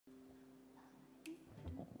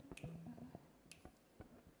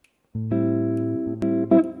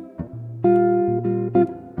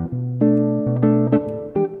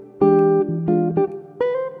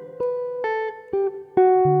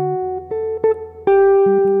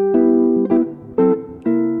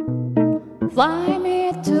Fly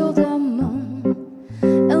me to the moon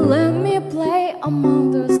and let me play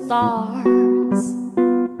among the stars.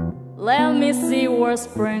 Let me see what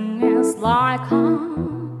spring is like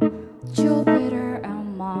on Jupiter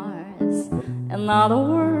and Mars. In other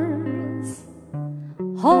words,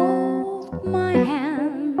 hold my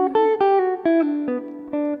hand.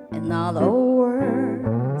 In other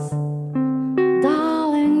words,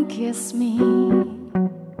 darling, kiss me.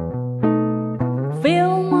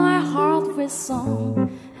 Fill my heart with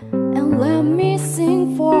song and let me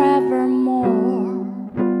sing forevermore.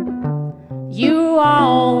 You are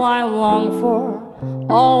all I long for,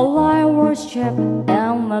 all I worship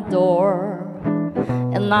and adore.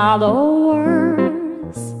 In other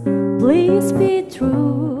words, please be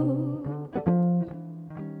true.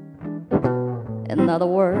 In other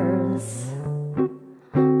words,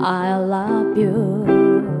 I love you.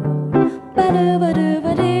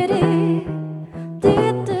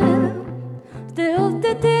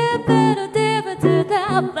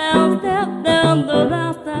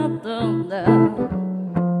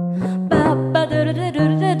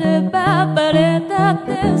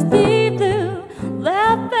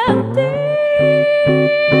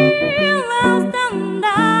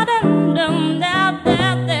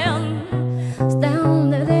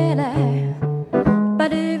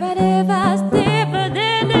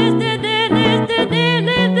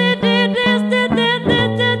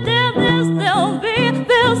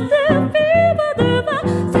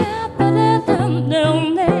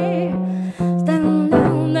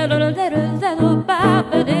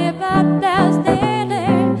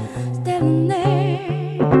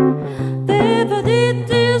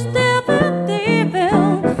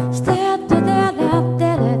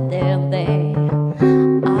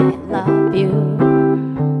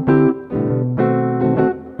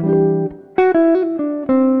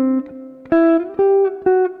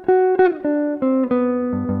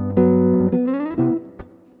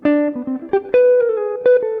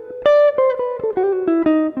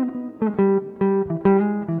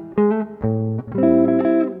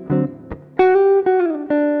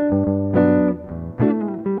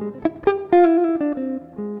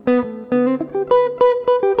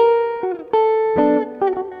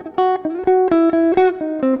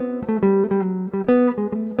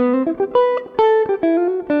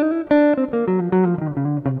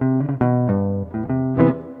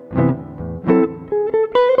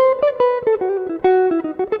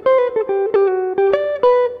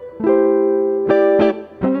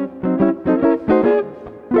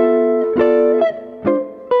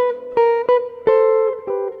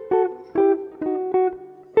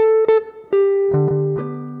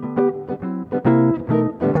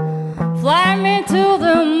 Fly me to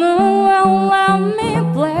the moon and let me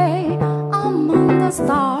play among the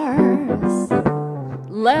stars.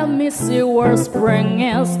 Let me see what spring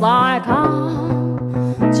is like on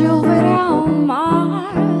Jupiter and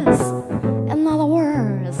Mars. In other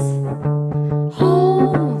words,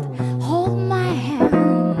 hold my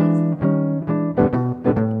hand.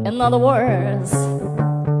 In other words,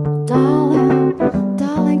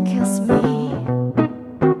 darling, kiss me.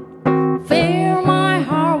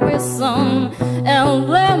 And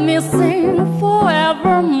let me sing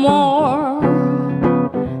forevermore.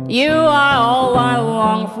 You are all I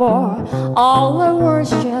long for, all I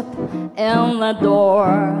worship and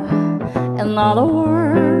adore. In other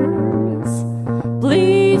words,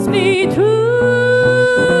 please be true.